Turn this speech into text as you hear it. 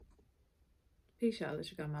Peace, y'all.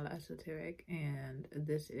 It's your girl, Mala Esoteric, and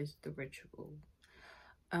this is the ritual.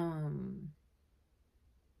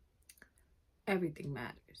 Everything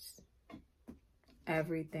matters.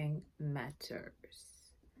 Everything matters.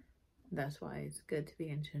 That's why it's good to be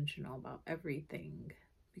intentional about everything,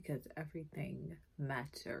 because everything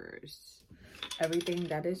matters. Everything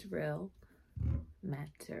that is real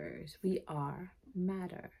matters. We are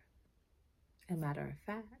matter. A matter of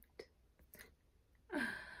fact.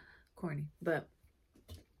 Corny, but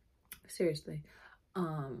seriously,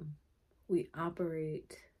 we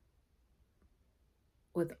operate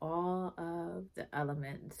with all of the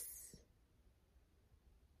elements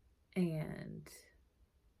and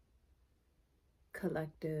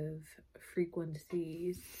collective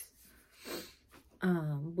frequencies,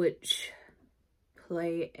 which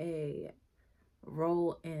play a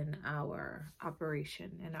role in our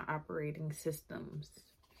operation and our operating systems.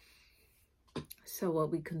 So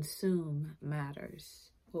what we consume matters.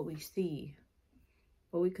 What we see,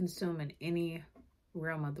 what we consume in any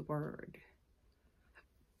realm of the word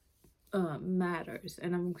matters.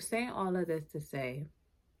 And I'm saying all of this to say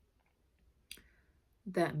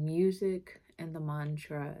that music and the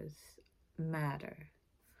mantras matter.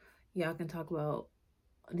 Y'all can talk about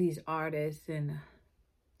these artists and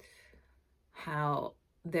how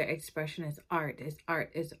their expression is art. It's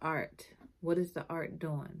art. It's art. What is the art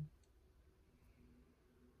doing?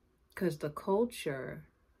 Because the culture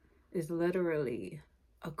is literally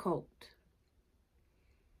a cult.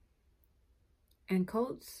 And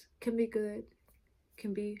cults can be good,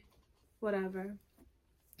 can be whatever.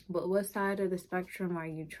 But what side of the spectrum are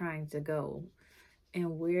you trying to go?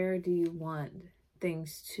 And where do you want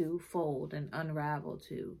things to fold and unravel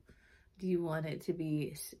to? Do you want it to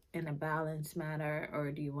be in a balanced manner,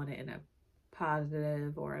 or do you want it in a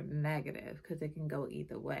positive or a negative? Because it can go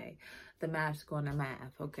either way. The math's going to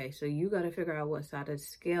math. Okay, so you got to figure out what side of the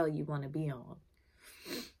scale you want to be on.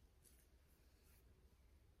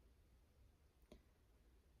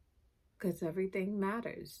 Because everything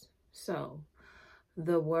matters. So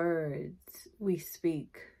the words we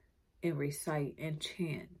speak and recite and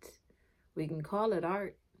chant, we can call it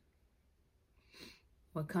art.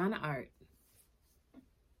 What kind of art?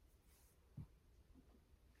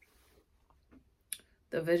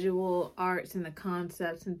 The visual arts and the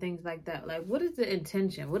concepts and things like that. Like, what is the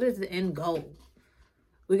intention? What is the end goal?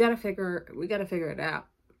 We gotta figure it out.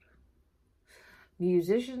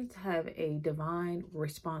 Musicians have a divine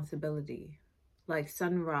responsibility. Like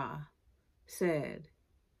Sun Ra said,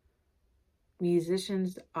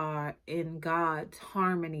 musicians are in God's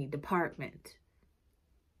harmony department.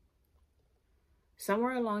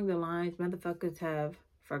 Somewhere along the lines, motherfuckers have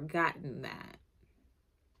forgotten that.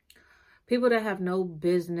 People that have no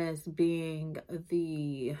business being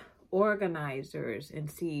the organizers and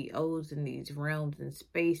CEOs in these realms and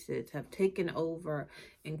spaces have taken over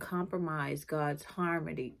and compromised God's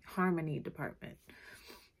harmony department.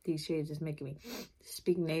 These shades is making me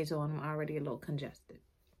speak nasal and I'm already a little congested.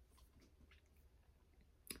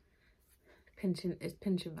 It's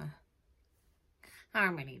pinching my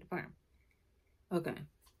harmony department. Okay.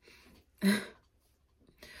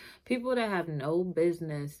 People that have no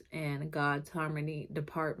business in God's harmony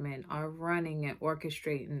department are running and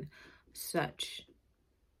orchestrating such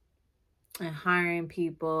and hiring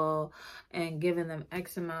people and giving them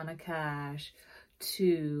X amount of cash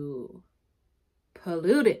to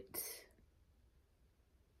pollute it,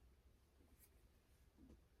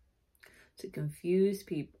 to confuse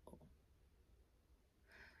people,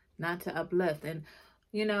 not to uplift. And,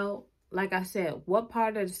 you know, like I said, what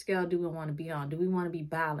part of the scale do we want to be on? Do we want to be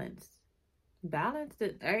balanced? Balanced?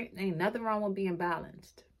 Ain't nothing wrong with being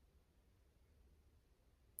balanced.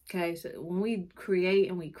 Okay, so when we create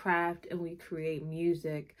and we craft and we create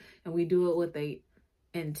music and we do it with a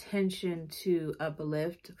intention to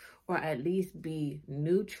uplift or at least be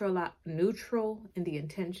neutral in the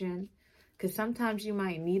intention, because sometimes you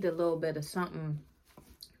might need a little bit of something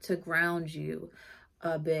to ground you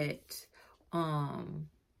a bit,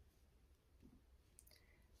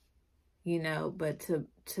 you know, but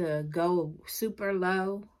to go super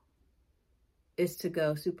low is to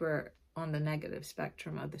go super on the negative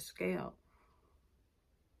spectrum of the scale.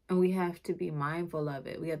 And we have to be mindful of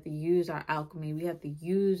it. We have to use our alchemy. We have to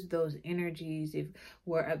use those energies. If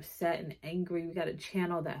we're upset and angry, we got to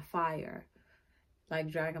channel that fire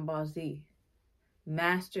like Dragon Ball Z.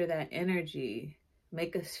 Master that energy,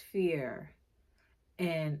 make a sphere,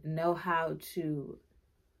 and know how to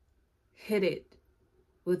hit it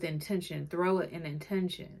with intention, throw it in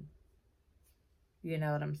intention. You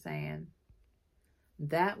know what I'm saying?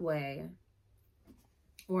 That way,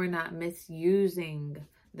 we're not misusing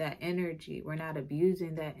that energy. We're not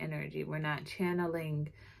abusing that energy. We're not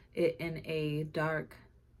channeling it in a dark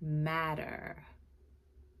matter.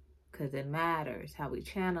 Because it matters how we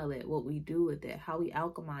channel it, what we do with it, how we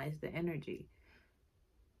alchemize the energy.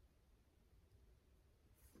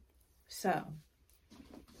 So,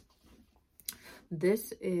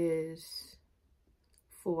 this is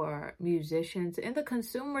for musicians and the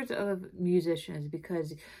consumers of musicians,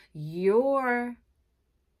 because your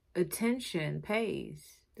attention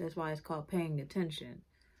pays. That's why it's called paying attention.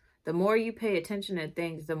 The more you pay attention to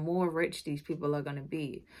things, the more rich these people are going to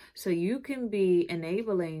be. So you can be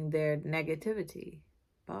enabling their negativity.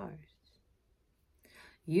 Bars.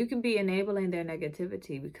 You can be enabling their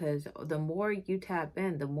negativity, because the more you tap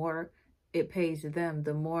in, the more it pays them,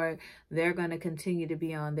 the more they're going to continue to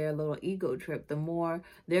be on their little ego trip, the more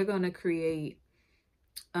they're going to create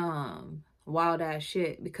wild ass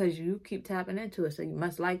shit, because you keep tapping into it. So you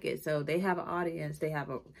must like it. So they have an audience, they have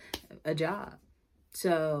a job.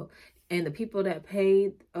 So, and the people that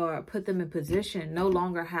paid or put them in position no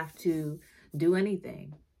longer have to do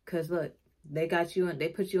anything, because look, they got you and they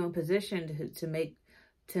put you in position to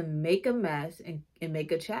make a mess and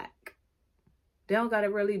make a check. They don't got to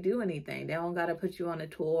really do anything. They don't got to put you on a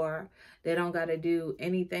tour. They don't got to do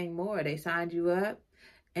anything more. They signed you up,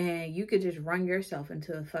 and you could just run yourself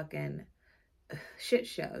into a fucking shit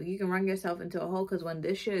show. You can run yourself into a hole, because when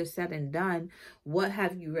this shit is said and done, what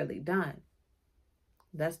have you really done?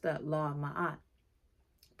 That's the law of Ma'at.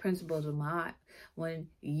 Principles of Ma'at. When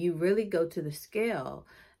you really go to the scale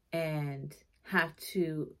and have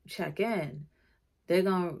to check in, they're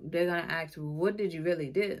gonna ask, what did you really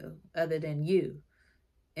do other than you?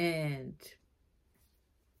 And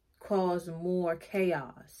cause more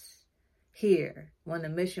chaos here, when the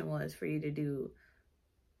mission was for you to do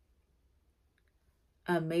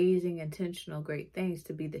amazing, intentional, great things,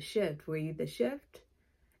 to be the shift. Were you the shift?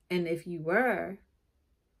 And if you were,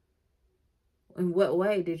 in what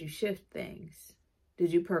way did you shift things?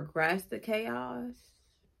 Did you progress the chaos?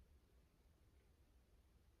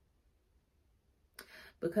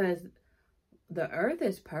 Because the earth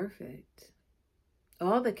is perfect.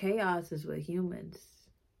 All the chaos is with humans.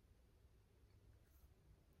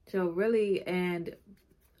 So really, and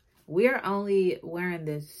we're only wearing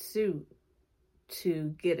this suit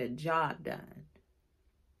to get a job done.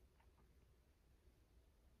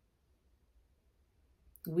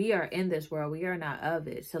 We are in this world. We are not of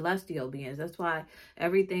it. Celestial beings. That's why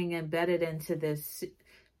everything embedded into this,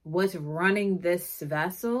 what's running this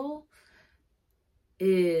vessel,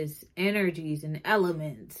 is energies and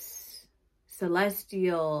elements,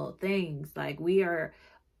 celestial things. Like, we are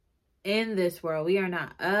in this world. We are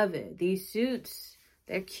not of it. These suits,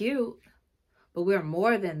 they're cute, but we're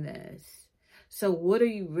more than this. So what are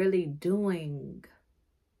you really doing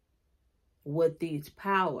with these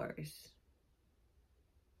powers?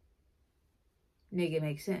 Nigga,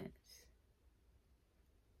 makes sense.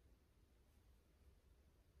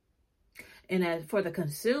 And as for the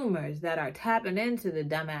consumers that are tapping into the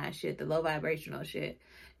dumbass shit, the low vibrational shit,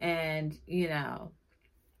 and, you know,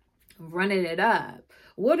 running it up,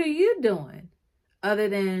 what are you doing other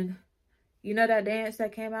than, you know, that dance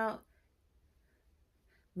that came out?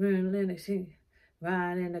 Riding in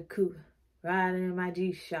the coupe, riding in my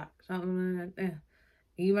G-Shock, something like that.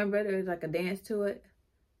 You remember there was like a dance to it?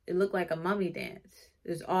 It looked like a mummy dance.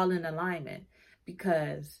 It's all in alignment,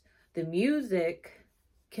 because the music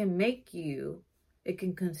can make you, it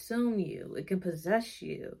can consume you, it can possess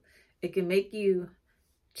you, it can make you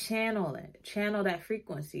channel it, channel that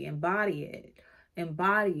frequency, embody it,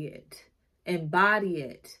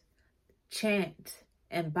 chant,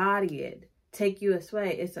 embody it, take you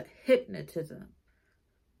astray. It's a hypnotism.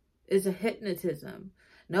 It's a hypnotism.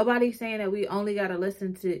 Nobody's saying that we only got to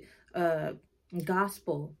listen to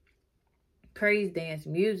gospel, praise dance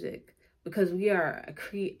music, because we are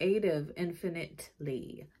creative,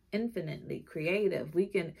 infinitely creative. We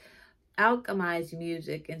can alchemize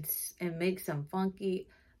music and make some funky,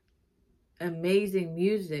 amazing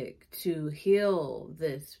music to heal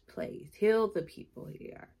this place, heal the people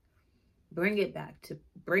here, bring it back to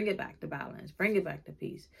balance, bring it back to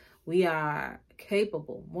peace. We are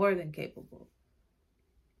capable, more than capable.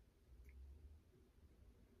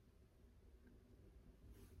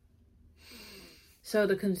 So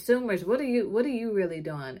the consumers, what are you really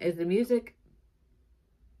doing? Is the music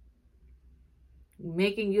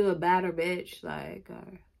making you a badder bitch? Like,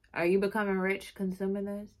 are you becoming rich consuming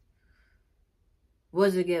this?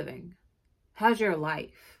 What's it giving? How's your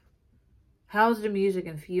life? How's the music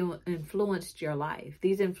influenced your life?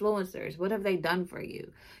 These influencers, what have they done for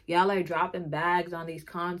you? Y'all are dropping bags on these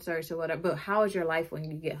concerts or whatever, but how is your life when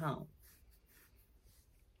you get home?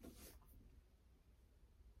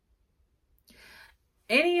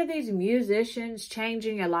 Any of these musicians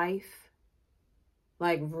changing your life?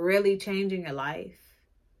 Like really changing your life?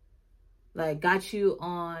 Like got you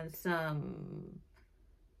on some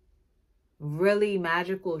really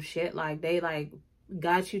magical shit? Like they like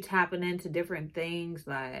got you tapping into different things?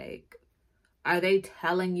 Like are they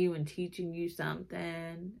telling you and teaching you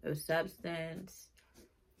something of substance?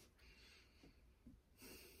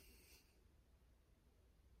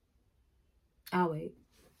 I'll wait.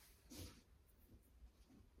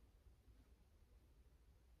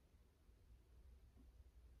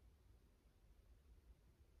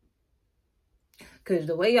 Because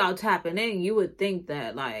the way y'all tapping in, you would think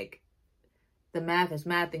that, like, the math is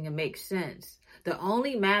mathing and makes sense. The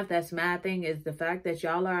only math that's mathing is the fact that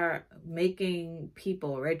y'all are making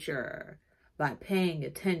people richer by paying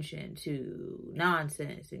attention to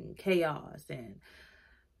nonsense and chaos and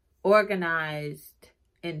organized,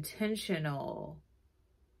 intentional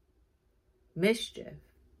mischief.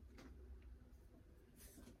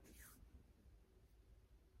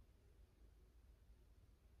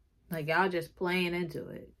 Like, y'all just playing into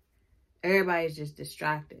it. Everybody's just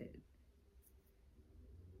distracted.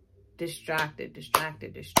 Distracted.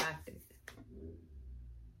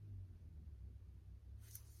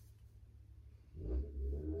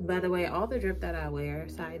 By the way, all the drip that I wear,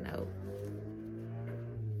 side note,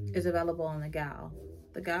 is available on the Gal.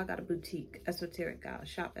 The Gal got a boutique, Esoteric Gal.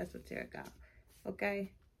 Shop Esoteric Gal.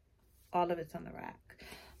 Okay? All of it's on the rack.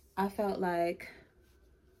 I felt like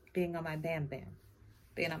being on my Bam Bam.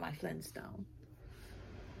 Being on my Flintstone.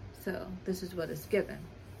 So, this is what it's given.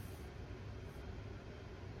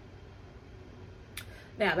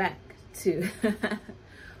 Now, back to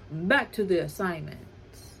the assignment.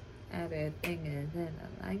 Everything is in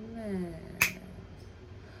alignment.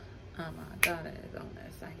 Oh my God, it is on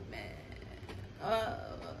assignment.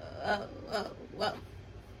 Whoa.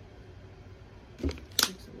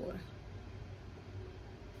 Drink some water.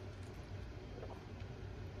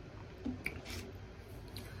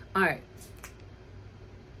 All right.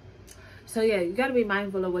 So yeah, you got to be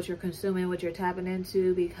mindful of what you're consuming, what you're tapping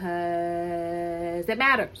into, because it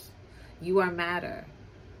matters. You are matter.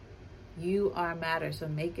 You are matter. So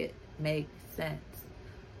make it make sense.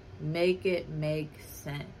 Make it make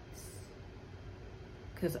sense.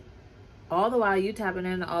 Because all the while you tapping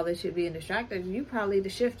into all this shit being distracted, you probably the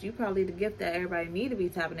shift, you probably the gift that everybody need to be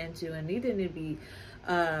tapping into and needing to be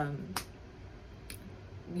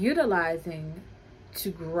utilizing to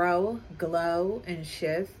grow, glow, and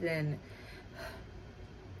shift and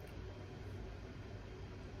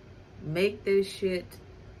make this shit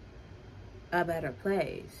a better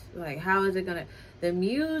place. Like, how is it gonna... The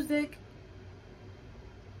music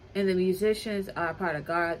and the musicians are part of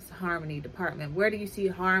God's harmony department. Where do you see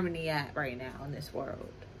harmony at right now in this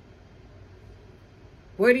world?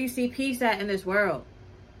 Where do you see peace at in this world?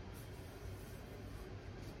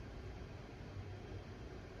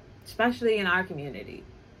 Especially in our community.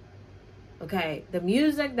 Okay, the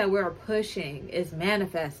music that we're pushing is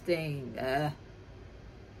manifesting.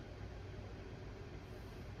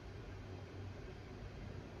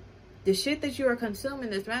 The shit that you are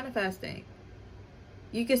consuming is manifesting.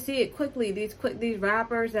 You can see it quickly. These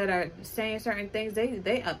rappers that are saying certain things,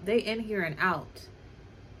 they in here and out.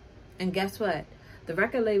 And guess what? The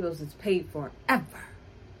record labels is paid forever.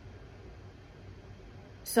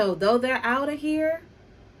 So though they're out of here,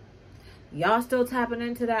 y'all still tapping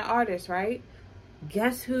into that artist, right?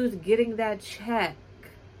 Guess who's getting that check?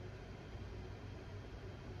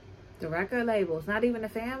 The record labels, not even the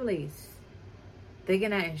families. They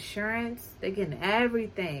getting that insurance. They getting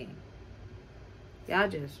everything. Y'all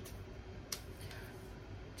just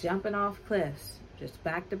jumping off cliffs. Just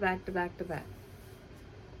back to back to back to back.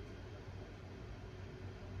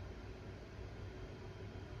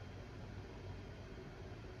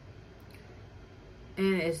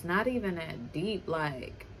 And it's not even that deep.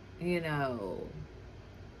 Like, you know,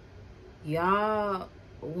 y'all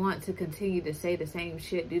want to continue to say the same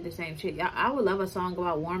shit, do the same shit. I would love a song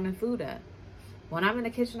about warming food up. When I'm in the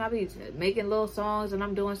kitchen, I'll be making little songs and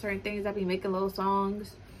I'm doing certain things. I'll be making little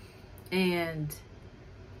songs. And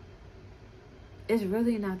it's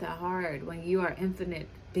really not that hard when you are infinite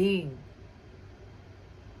being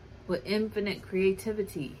with infinite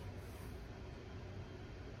creativity.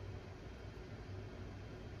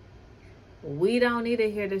 We don't need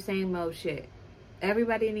to hear the same old shit.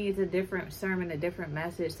 Everybody needs a different sermon, a different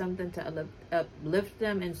message, something to uplift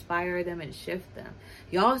them, inspire them, and shift them.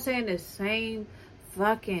 Y'all saying the same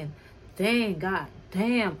fucking thing. God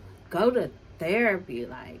damn. Go to therapy.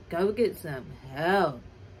 Like, go get some help.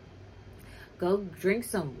 Go drink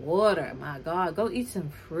some water. My God. Go eat some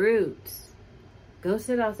fruits. Go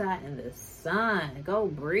sit outside in the sun. Go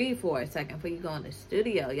breathe for a second before you go in the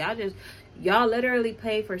studio. Y'all literally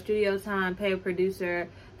pay for studio time, pay a producer,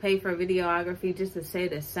 pay for videography just to say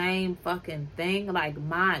the same fucking thing. Like,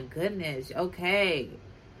 my goodness. Okay.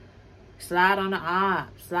 Slide on the knob.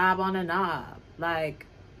 Slide on the knob. Like,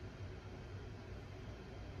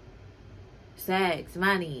 sex,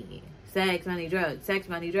 money, drugs, sex,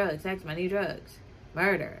 money, drugs, sex, money, drugs,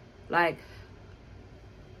 murder. Like,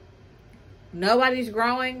 nobody's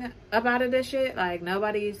growing up out of this shit. Like,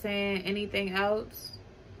 nobody's saying anything else.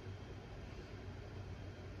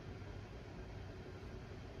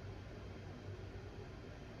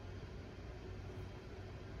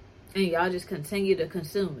 And y'all just continue to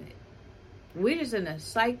consume it. We're just in a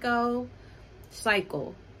cycle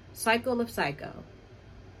of psycho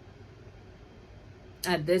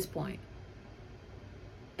at this point.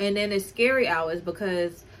 And then it's scary hours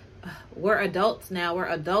because we're adults now. We're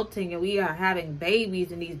adulting and we are having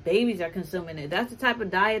babies, and these babies are consuming it. That's the type of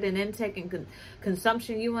diet and intake and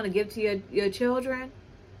consumption you want to give to your children.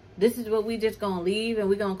 This is what we just gonna leave, and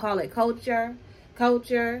we're gonna call it culture.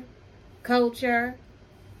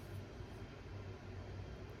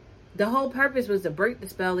 The whole purpose was to break the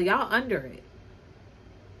spell. Y'all under it.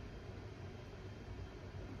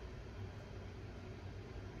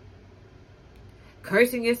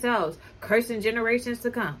 Cursing yourselves, cursing generations to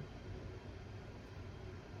come.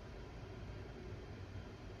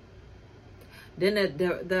 Then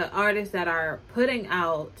the artists that are putting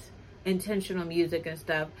out intentional music and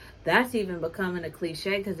stuff, that's even becoming a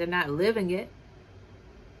cliche because they're not living it.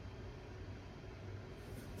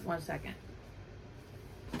 1 second.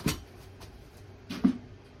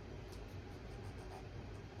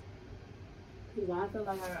 Why I feel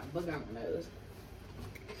like I got booger on my nose.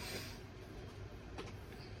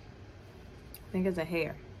 I think it's a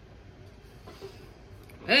hair.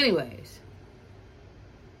 Anyways.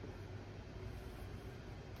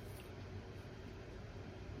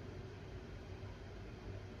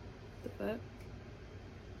 The fuck?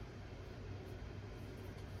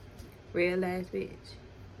 Real ass bitch.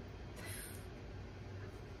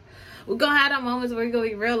 We're gonna have our moments where we're gonna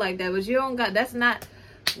be real like that, but you don't got, that's not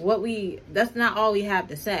all we have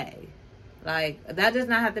to say. Like, that does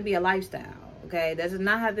not have to be a lifestyle. Okay, that does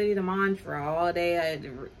not have to be the mantra all day, a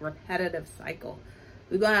repetitive cycle.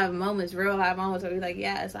 We're gonna have moments, real life moments where we're like,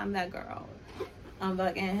 yes, I'm that girl. I'm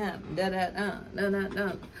fucking him.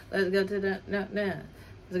 No. Let's go to the no. Let's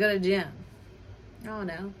go to the gym. I don't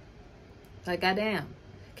know. Like, goddamn.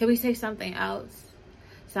 Can we say something else?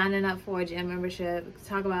 Signing up for a gym membership.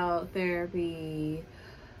 Talk about therapy,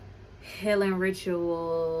 healing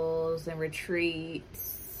rituals, and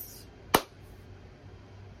retreats.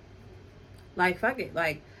 Like, fuck it.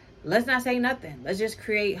 Like, let's not say nothing. Let's just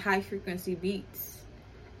create high frequency beats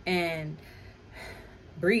and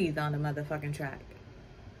breathe on the motherfucking track.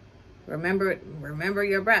 Remember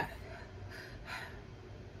your breath.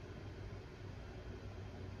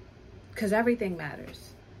 Because everything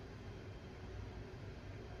matters.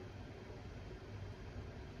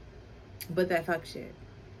 But that fuck shit.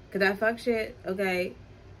 Because that fuck shit, okay,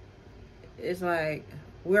 it's like,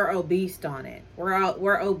 we're obese on it.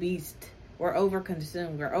 We're obese. We're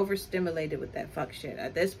overconsumed. We're overstimulated with that fuck shit.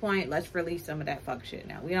 At this point, let's release some of that fuck shit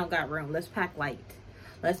now. We don't got room. Let's pack light.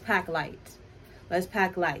 Let's pack light.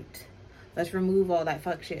 Let's remove all that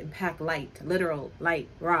fuck shit and pack light. Literal, light,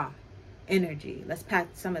 raw energy. Let's pack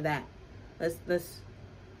some of that. Let's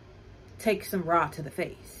take some raw to the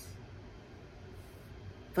face.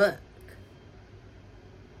 Fuck.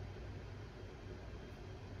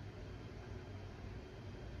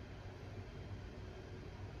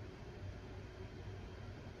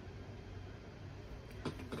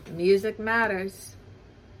 Music matters.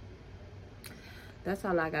 That's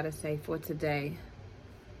all I gotta say for today.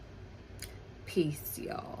 Peace,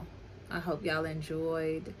 y'all. I hope y'all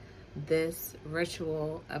enjoyed this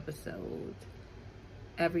ritual episode.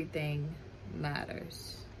 Everything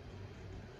matters.